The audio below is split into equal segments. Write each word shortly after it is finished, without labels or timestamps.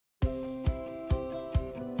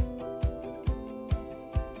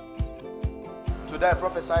Today I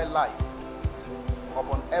prophesy life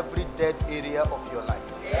upon every dead area of your life.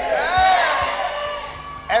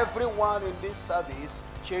 Everyone in this service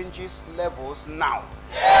changes levels now.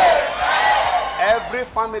 Every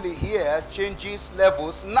family here changes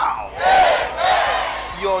levels now.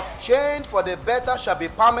 Your change for the better shall be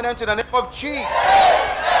permanent in the name of Jesus.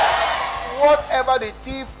 Whatever the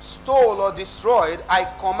thief stole or destroyed, I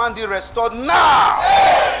command it restored now.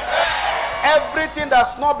 Everything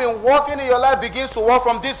that's not been working in your life begins to work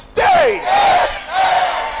from this day.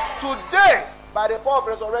 Today, by the power of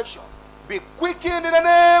resurrection, be quickened in the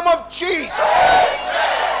name of Jesus.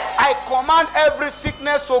 I command every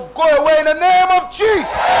sickness to go away in the name of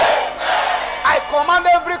Jesus. I command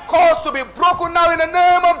every curse to be broken now in the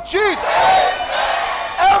name of Jesus.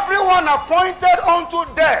 Everyone appointed unto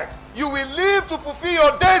death, you will live to fulfill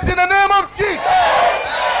your days in the name of Jesus.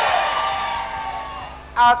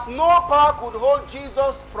 As no power could hold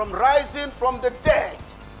Jesus from rising from the dead,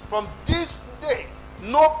 from this day,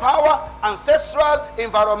 no power, ancestral,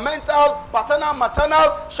 environmental, paternal,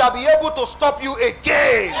 maternal, shall be able to stop you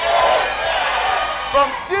again.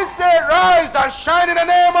 From this day, rise and shine in the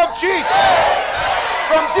name of Jesus.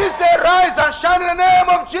 From this day, rise and shine in the name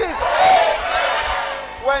of Jesus.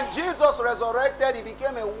 When Jesus resurrected, he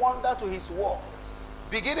became a wonder to his world.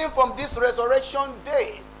 Beginning from this resurrection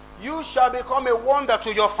day, you shall become a wonder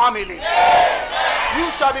to your family.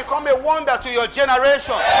 You shall become a wonder to your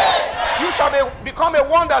generation. You shall become a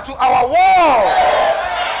wonder to our world.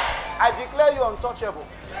 I declare you untouchable.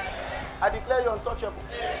 I declare you untouchable.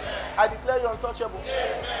 I declare you untouchable.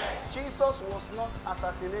 Jesus was not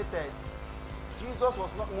assassinated. Jesus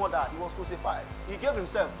was not murdered. He was crucified. He gave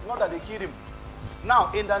himself, not that they killed him.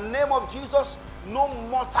 Now, in the name of Jesus, no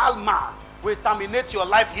mortal man will terminate your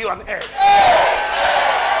life here on earth.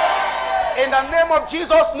 In the name of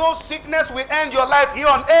Jesus, no sickness will end your life here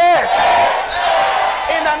on earth.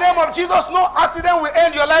 In the name of Jesus, no accident will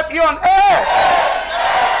end your life here on earth.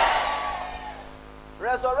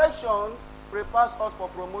 Resurrection prepares us for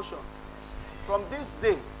promotion. From this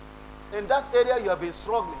day, in that area you have been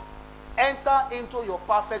struggling, enter into your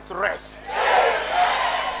perfect rest.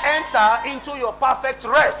 Enter into your perfect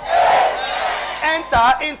rest.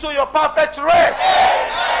 Enter into your perfect rest.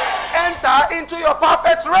 Enter into your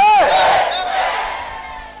perfect rest.